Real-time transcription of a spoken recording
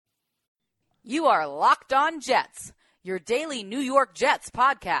You are Locked On Jets, your daily New York Jets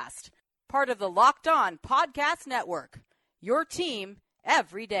podcast. Part of the Locked On Podcast Network, your team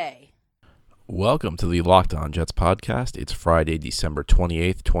every day. Welcome to the Locked On Jets podcast. It's Friday, December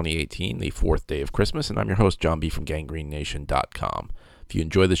 28th, 2018, the fourth day of Christmas, and I'm your host, John B. from GangreneNation.com. If you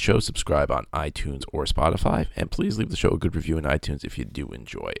enjoy the show, subscribe on iTunes or Spotify, and please leave the show a good review in iTunes if you do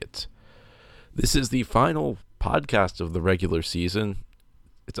enjoy it. This is the final podcast of the regular season.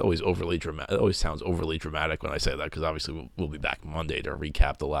 It's always overly dramatic. It always sounds overly dramatic when I say that because obviously we'll be back Monday to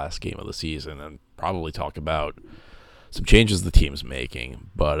recap the last game of the season and probably talk about some changes the team's making.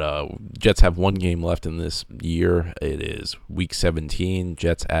 But Jets have one game left in this year. It is Week 17,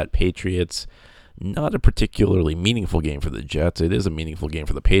 Jets at Patriots. Not a particularly meaningful game for the Jets. It is a meaningful game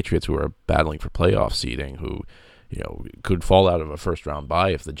for the Patriots, who are battling for playoff seeding, who could fall out of a first-round bye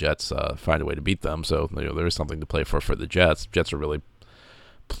if the Jets find a way to beat them. So there is something to play for the Jets. Jets are really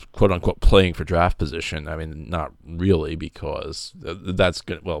quote-unquote playing for draft position. I mean, not really, because that's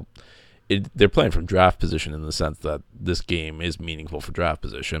good. Well, they're playing for draft position in the sense that this game is meaningful for draft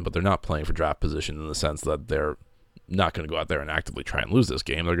position, but they're not playing for draft position in the sense that they're not going to go out there and actively try and lose this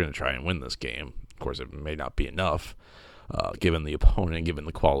game. They're going to try and win this game. Of course, it may not be enough given the opponent, given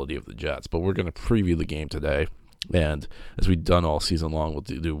the quality of the Jets, but we're going to preview the game today. And as we've done all season long, we'll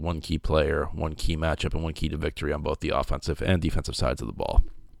do one key player, one key matchup, and one key to victory on both the offensive and defensive sides of the ball.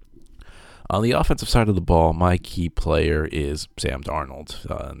 On the offensive side of the ball, my key player is Sam Darnold.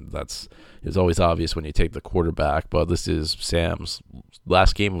 It's always obvious when you take the quarterback, but this is Sam's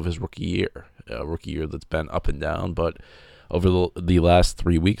last game of his rookie year, a rookie year that's been up and down, but over the last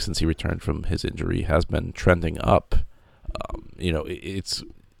 3 weeks since he returned from his injury has been trending up. It's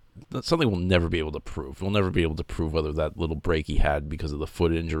something we'll never be able to prove. We'll never be able to prove whether that little break he had because of the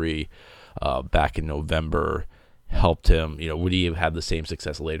foot injury back in November helped him. Would he have had the same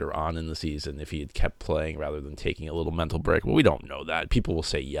success later on in the season if he had kept playing rather than taking a little mental break? Well, we don't know that. People will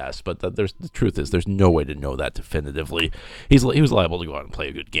say yes, but the truth is there's no way to know that definitively. He was liable to go out and play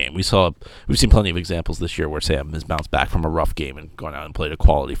a good game. We've seen plenty of examples this year where Sam has bounced back from a rough game and gone out and played a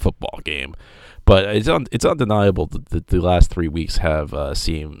quality football game. But it's undeniable that the last 3 weeks have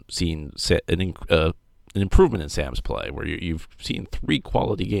seen an improvement in Sam's play, where you've seen 3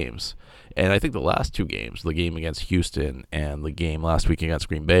 quality games. And I think the last 2 games, the game against Houston and the game last week against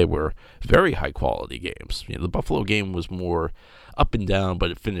Green Bay, were very high-quality games. The Buffalo game was more up and down, but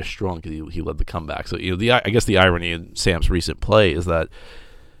it finished strong because he led the comeback. So, I guess the irony in Sam's recent play is that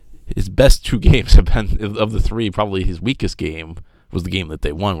his best 2 games have been, of the 3, probably his weakest game was the game that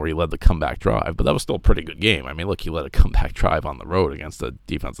they won where he led the comeback drive. But that was still a pretty good game. I mean, look, he led a comeback drive on the road against a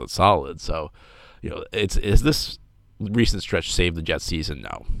defense that's solid. So, is this recent stretch saved the Jets season?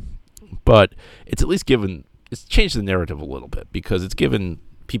 No. But it's at least it's changed the narrative a little bit because it's given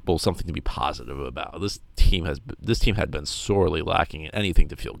people something to be positive about. This team had been sorely lacking in anything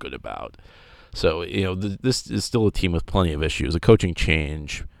to feel good about. So, this is still a team with plenty of issues. A coaching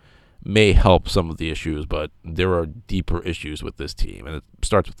change may help some of the issues, but there are deeper issues with this team, and it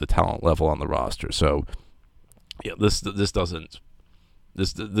starts with the talent level on the roster. So, this doesn't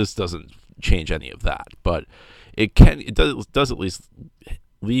change any of that, but it does at least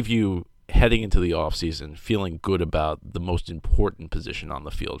leave you heading into the offseason feeling good about the most important position on the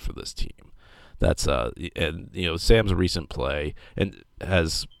field for this team. That's Sam's recent play and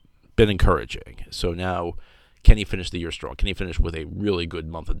has been encouraging. So now, can he finish the year strong? Can he finish with a really good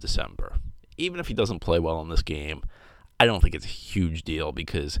month of December? Even if he doesn't play well in this game, I don't think it's a huge deal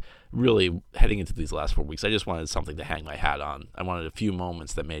because really heading into these last 4 weeks, I just wanted something to hang my hat on. I wanted a few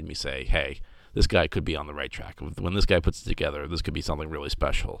moments that made me say, hey, this guy could be on the right track. When this guy puts it together, this could be something really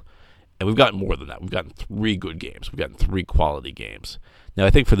special. And we've gotten more than that. We've gotten 3 good games. We've gotten 3 quality games. Now, I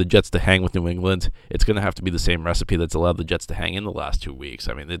think for the Jets to hang with New England, it's going to have to be the same recipe that's allowed the Jets to hang in the last 2 weeks.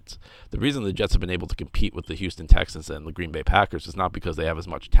 I mean, it's the reason the Jets have been able to compete with the Houston Texans and the Green Bay Packers is not because they have as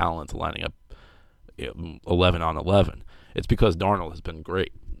much talent lining up 11 on 11. It's because Darnold has been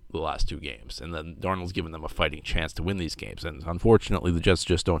great the last 2 games, and then Darnold's given them a fighting chance to win these games. And unfortunately, the Jets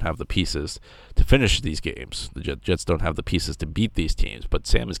just don't have the pieces to finish these games. The Jets don't have the pieces to beat these teams, but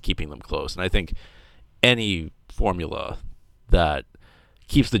Sam is keeping them close. And I think any formula that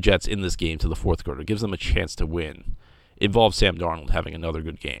keeps the Jets in this game to the fourth quarter, gives them a chance to win, involves Sam Darnold having another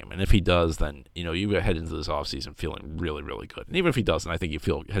good game. And if he does, then you head into this offseason feeling really, really good. And even if he doesn't, I think you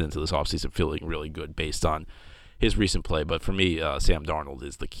head into this offseason feeling really good based on his recent play. But for me, Sam Darnold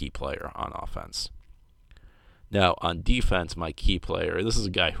is the key player on offense. Now, on defense, my key player, this is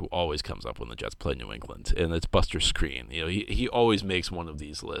a guy who always comes up when the Jets play New England, and it's Buster Skrine. He always makes one of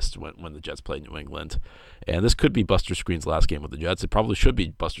these lists when the Jets play New England. And this could be Buster Skrine's last game with the Jets. It probably should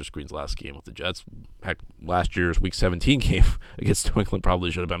be Buster Skrine's last game with the Jets. Heck, last year's Week 17 game against New England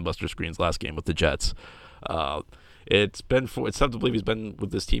probably should have been Buster Skrine's last game with the Jets. It's tough to believe he's been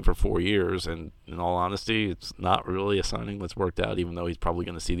with this team for 4 years, and in all honesty, it's not really a signing that's worked out. Even though he's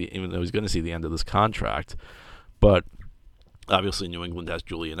going to see the end of this contract, but obviously New England has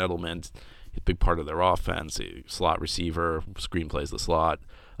Julian Edelman, a big part of their offense, a slot receiver. Skrine plays the slot,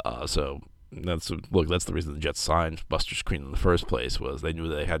 so that's the reason the Jets signed Buster Skrine in the first place. Was they knew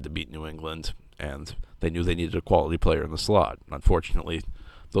they had to beat New England, and they knew they needed a quality player in the slot. Unfortunately,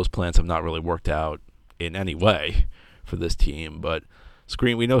 those plans have not really worked out in any way for this team, but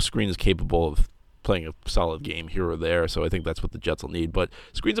we know Skrine is capable of playing a solid game here or there, so I think that's what the Jets will need. But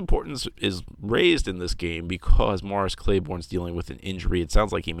Skrine's importance is raised in this game because Morris Claiborne's dealing with an injury. It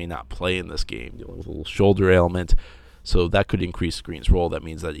sounds like he may not play in this game, dealing with a little shoulder ailment, so that could increase Skrine's role. That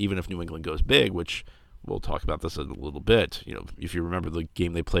means that even if New England goes big, which we'll talk about this in a little bit, if you remember the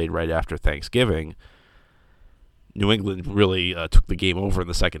game they played right after Thanksgiving, New England really took the game over in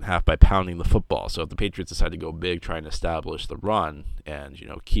the second half by pounding the football. So if the Patriots decide to go big, trying to establish the run, and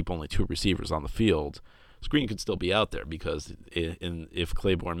keep only 2 receivers on the field, Skrine could still be out there because if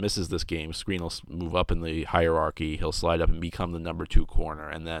Claiborne misses this game, Skrine will move up in the hierarchy. He'll slide up and become the number 2 corner,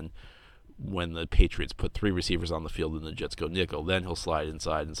 and then when the Patriots put 3 receivers on the field and the Jets go nickel, then he'll slide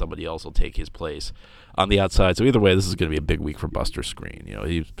inside and somebody else will take his place on the outside. So either way, this is going to be a big week for Buster Skrine.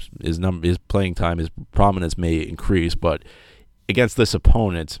 His playing time, his prominence may increase, but against this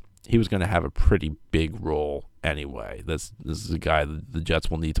opponent, he was going to have a pretty big role anyway. This is a guy that the Jets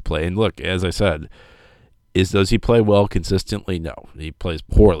will need to play. And look, as I said, does he play well consistently? No, he plays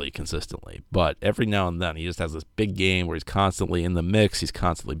poorly consistently. But every now and then, he just has this big game where he's constantly in the mix. He's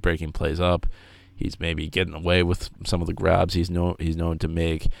constantly breaking plays up. He's maybe getting away with some of the grabs he's known to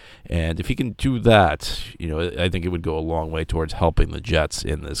make. And if he can do that, I think it would go a long way towards helping the Jets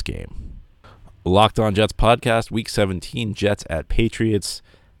in this game. Locked On Jets podcast, Week 17, Jets at Patriots.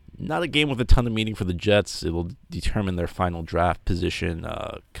 Not a game with a ton of meaning for the Jets. It will determine their final draft position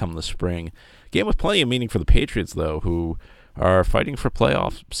come the spring. Game with plenty of meaning for the Patriots, though, who are fighting for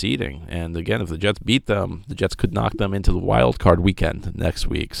playoff seeding. And again, if the Jets beat them, the Jets could knock them into the wild card weekend next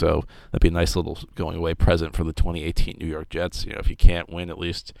week. So that'd be a nice little going away present for the 2018 New York Jets. If you can't win, at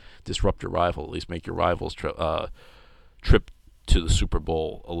least disrupt your rival. At least make your rivals trip to the Super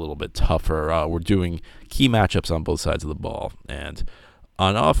Bowl a little bit tougher. We're doing key matchups on both sides of the ball. And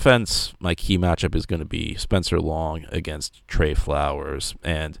on offense, my key matchup is going to be Spencer Long against Trey Flowers.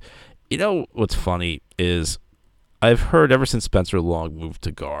 And what's funny is I've heard ever since Spencer Long moved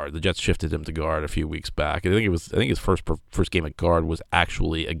to guard, the Jets shifted him to guard a few weeks back. I think his first game at guard was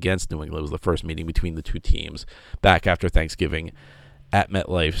actually against New England. It was the first meeting between the two teams back after Thanksgiving at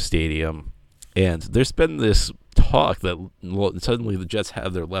MetLife Stadium. And there's been this talk that suddenly the Jets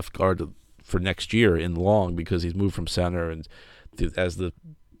have their left guard for next year in Long because he's moved from center, and as the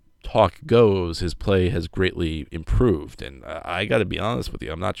talk goes, his play has greatly improved. And I got to be honest with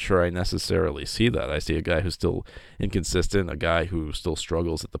you, I'm not sure I necessarily see that. I see a guy who's still inconsistent, a guy who still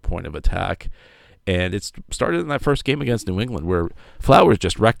struggles at the point of attack. And it started in that first game against New England, where Flowers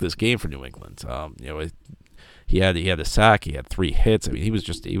just wrecked this game for New England. He had a sack, he had 3 hits. I mean,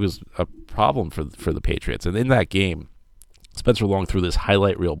 he was a problem for the Patriots. And in that game, Spencer Long threw this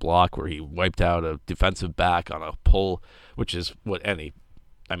highlight reel block where he wiped out a defensive back on a pull, which is what I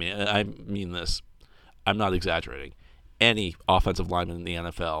mean this, I'm not exaggerating. Any offensive lineman in the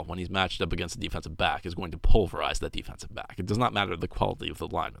NFL, when he's matched up against a defensive back, is going to pulverize that defensive back. It does not matter the quality of the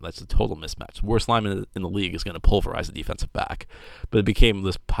lineman. That's a total mismatch. The worst lineman in the league is going to pulverize the defensive back. But it became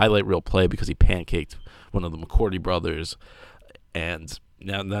this highlight reel play because he pancaked one of the McCourty brothers. And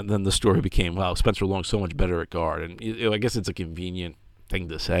then the story became, wow, Spencer Long's so much better at guard. And I guess it's a convenient thing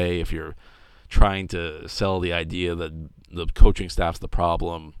to say if you're trying to sell the idea that the coaching staff's the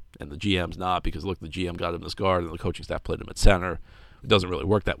problem and the GM's not, because look, the GM got him this guard and the coaching staff played him at center. It doesn't really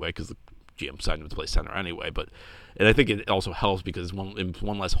work that way because the GM signed him to play center anyway. And I think it also helps because one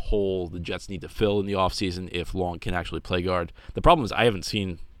less hole the Jets need to fill in the offseason if Long can actually play guard. The problem is I haven't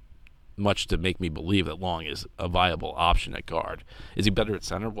seen much to make me believe that Long is a viable option at guard. Is he better at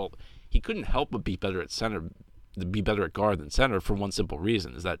center? Well, he couldn't help but be better at guard than center for one simple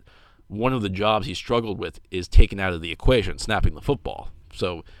reason, is that one of the jobs he struggled with is taken out of the equation, snapping the football.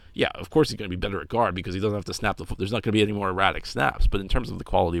 So, yeah, of course he's going to be better at guard because he doesn't have to snap the football. There's not going to be any more erratic snaps. But in terms of the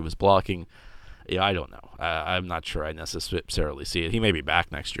quality of his blocking, Yeah, I don't know. I'm not sure I necessarily see it. He may be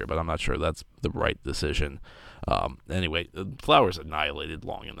back next year, but I'm not sure that's the right decision. Anyway, Flowers annihilated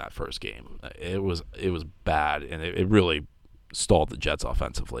Long in that first game. It was bad, and it really stalled the Jets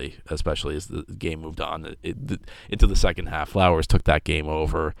offensively, especially as the game moved on into the second half. Flowers took that game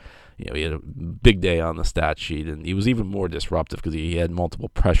over. He had a big day on the stat sheet, and he was even more disruptive because he had multiple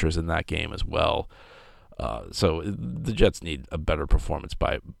pressures in that game as well. So the Jets need a better performance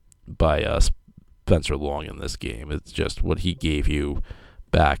by Spencer Long in this game. It's just what he gave you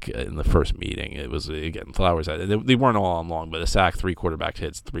back in the first meeting. It was, again, Flowers. They weren't all on Long, but a sack, 3 quarterback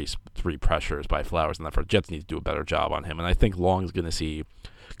hits, three pressures by Flowers in that first. Jets need to do a better job on him, and I think Long's going to see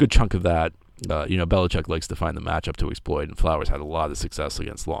a good chunk of that. Belichick likes to find the matchup to exploit, and Flowers had a lot of success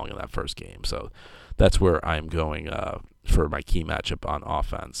against Long in that first game. So that's where I'm going for my key matchup on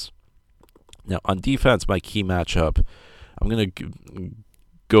offense. Now, on defense, my key matchup, I'm going to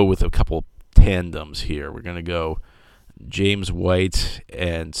go with a couple tandems here. We're going to go James White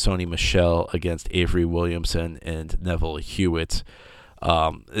and Sony Michel against Avery Williamson and Neville Hewitt.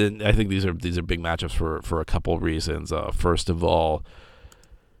 And I think these are big matchups for a couple of reasons. First of all,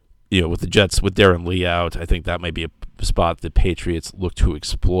 with the Jets, with Darren Lee out, I think that might be a spot the Patriots look to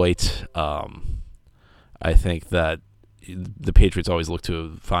exploit. I think that the Patriots always look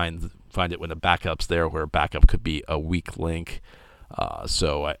to find it when a backup's there, where a backup could be a weak link.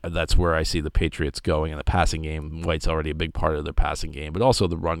 So that's where I see the Patriots going in the passing game. White's already a big part of their passing game, but also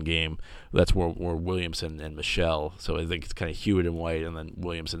the run game. That's where Williamson and Michel. So I think it's kind of Hewitt and White, and then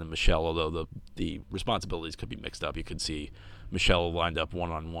Williamson and Michel. Although the responsibilities could be mixed up, you could see Michel lined up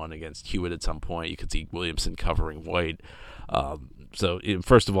 1-on-1 against Hewitt at some point. You could see Williamson covering White.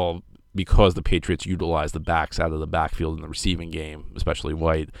 First of all, because the Patriots utilize the backs out of the backfield in the receiving game, especially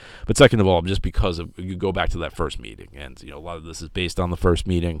White. But second of all, just because you go back to that first meeting, and a lot of this is based on the first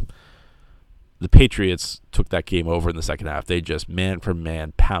meeting. The Patriots took that game over in the second half. They just man for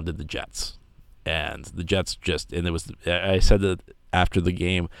man pounded the Jets, and the Jets I said that after the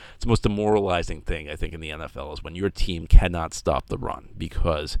game, it's the most demoralizing thing I think in the NFL is when your team cannot stop the run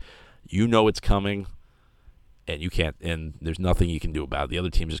because it's coming. And you can't, and there's nothing you can do about it. The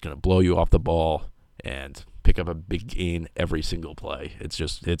other team's just going to blow you off the ball and pick up a big gain every single play.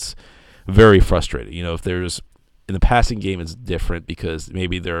 It's very frustrating. If there's, in the passing game, it's different because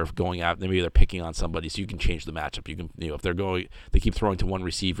maybe they're going out, maybe they're picking on somebody, so you can change the matchup. You can, if they keep throwing to one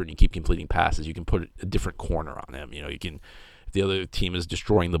receiver and you keep completing passes, you can put a different corner on him. You can, if the other team is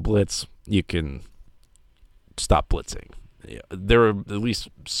destroying the blitz, you can stop blitzing. There are at least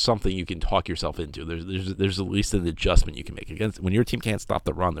something you can talk yourself into. There's at least an adjustment you can make. When your team can't stop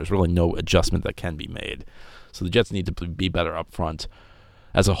the run, there's really no adjustment that can be made. So the Jets need to be better up front.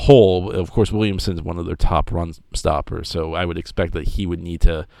 As a whole, of course, Williamson is one of their top run stoppers, so I would expect that he would need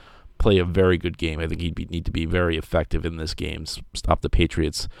to play a very good game. I think he'd need to be very effective in this game, stop the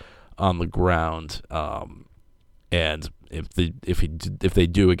Patriots on the ground. And if they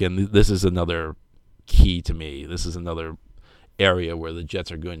do, again, this is another key to me. This is another area where the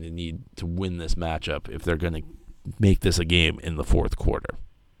Jets are going to need to win this matchup if they're going to make this a game in the fourth quarter.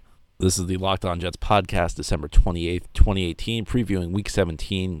 This is the Locked On Jets podcast, December 28th, 2018, previewing Week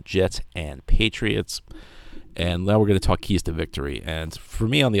 17, Jets and Patriots. And now we're going to talk keys to victory. And for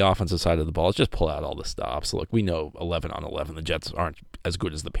me on the offensive side of the ball, it's just pull out all the stops. Look, we know 11 on 11, the Jets aren't as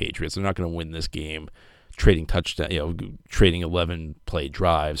good as the Patriots. They're not going to win this game trading touchdown, trading 11 play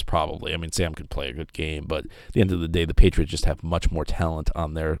drives probably. I mean, Sam could play a good game, but at the end of the day, the Patriots just have much more talent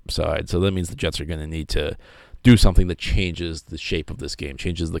on their side. So that means the Jets are going to need to do something that changes the shape of this game,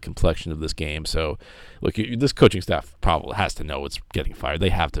 changes the complexion of this game. So, look, this coaching staff probably has to know it's getting fired. They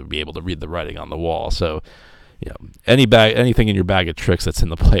have to be able to read the writing on the wall. So, anything in your bag of tricks that's in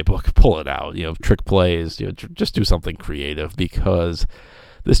the playbook, pull it out. Trick plays, just do something creative because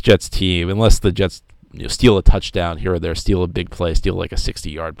this Jets team, unless the Jets steal a touchdown here or there, steal a big play, steal like a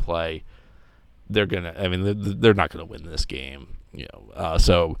 60-yard play, they're not gonna win this game.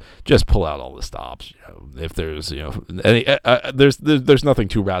 So just pull out all the stops. If there's there's nothing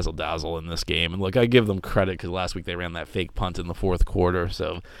too razzle dazzle in this game. And look, I give them credit because last week they ran that fake punt in the fourth quarter,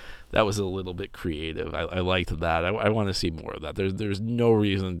 so that was a little bit creative. I liked that. I want to see more of that. There's no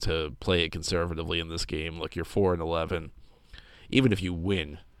reason to play it conservatively in this game. Look, you're 4-11. Even if you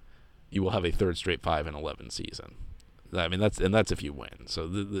win, you will have a third straight 5-11 season. I mean, that's if you win. So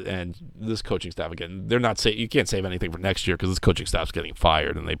and this coaching staff, again, they're not you can't save anything for next year because this coaching staff's getting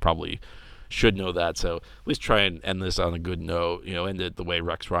fired, and they probably should know that. So at least try and end this on a good note. End it the way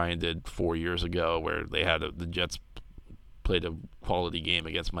Rex Ryan did 4 years ago, where they had the Jets played a quality game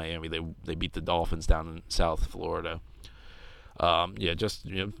against Miami. They beat the Dolphins down in South Florida. Just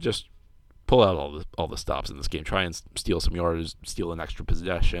pull out all the stops in this game. Try and steal some yards, steal an extra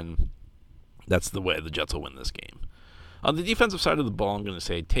possession. That's the way the Jets will win this game. On the defensive side of the ball, I'm going to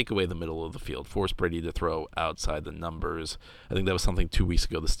say take away the middle of the field. Force Brady to throw outside the numbers. I think that was something 2 weeks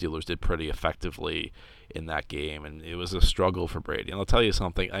ago the Steelers did pretty effectively in that game, and it was a struggle for Brady. And I'll tell you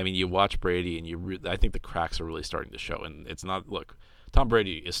something. I mean, you watch Brady, and I think the cracks are really starting to show. And it's not, look, Tom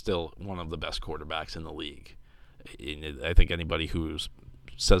Brady is still one of the best quarterbacks in the league. I think anybody who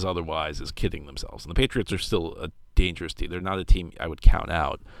says otherwise is kidding themselves. And the Patriots are still a dangerous team. They're not a team I would count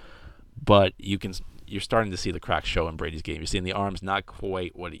out. But you're starting to see the cracks show in Brady's game. You're seeing the arm's not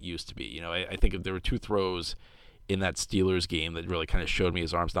quite what it used to be. You know, I think if there were 2 throws in that Steelers game that really kind of showed me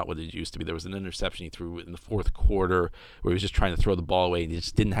his arm's not what it used to be. There was an interception he threw in the fourth quarter where he was just trying to throw the ball away and he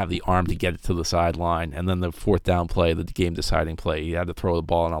just didn't have the arm to get it to the sideline. And then the fourth down play, the game-deciding play, he had to throw the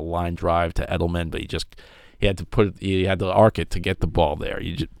ball on a line drive to Edelman, but he had to arc it to get the ball there.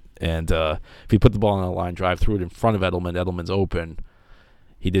 If he put the ball on a line drive, threw it in front of Edelman, Edelman's open.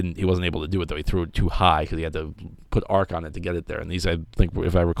 He wasn't able to do it, though. He threw it too high because he had to put arc on it to get it there. And these, I think,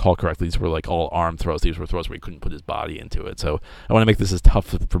 if I recall correctly, these were like all arm throws. These were throws where he couldn't put his body into it. So I want to make this as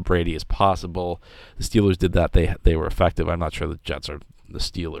tough for Brady as possible. The Steelers did that. They were effective. I'm not sure the Jets are the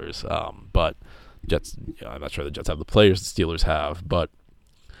Steelers, but Jets. I'm not sure the Jets have the players the Steelers have, but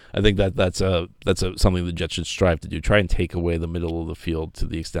I think that's something the Jets should strive to do. Try and take away the middle of the field to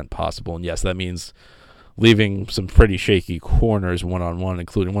the extent possible. And yes, that means leaving some pretty shaky corners one-on-one,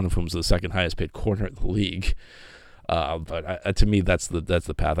 including one of whom is the second highest paid corner in the league. But to me, that's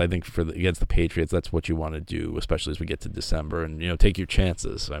the path. I think against the Patriots, that's what you want to do, especially as we get to December, and take your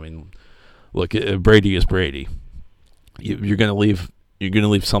chances. I mean, look, Brady is Brady. You're going to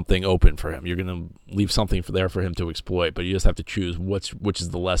leave something open for him. You're going to leave something there for him to exploit, but you just have to choose which is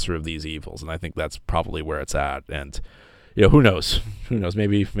the lesser of these evils, and I think that's probably where it's at. And who knows? Who knows?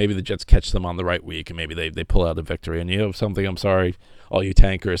 Maybe the Jets catch them on the right week, and maybe they pull out a victory. And something, I'm sorry, all you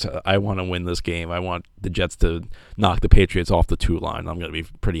tankers, I want to win this game. I want the Jets to knock the Patriots off the 2 line. I'm going to be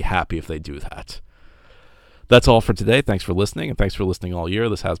pretty happy if they do that. That's all for today. Thanks for listening, and thanks for listening all year.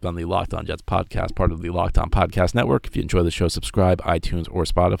 This has been the Locked On Jets podcast, part of the Locked On Podcast Network. If you enjoy the show, subscribe, iTunes or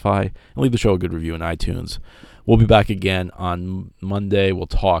Spotify, and leave the show a good review in iTunes. We'll be back again on Monday. We'll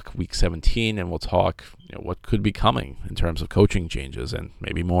talk Week 17, and we'll talk what could be coming in terms of coaching changes and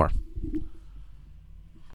maybe more.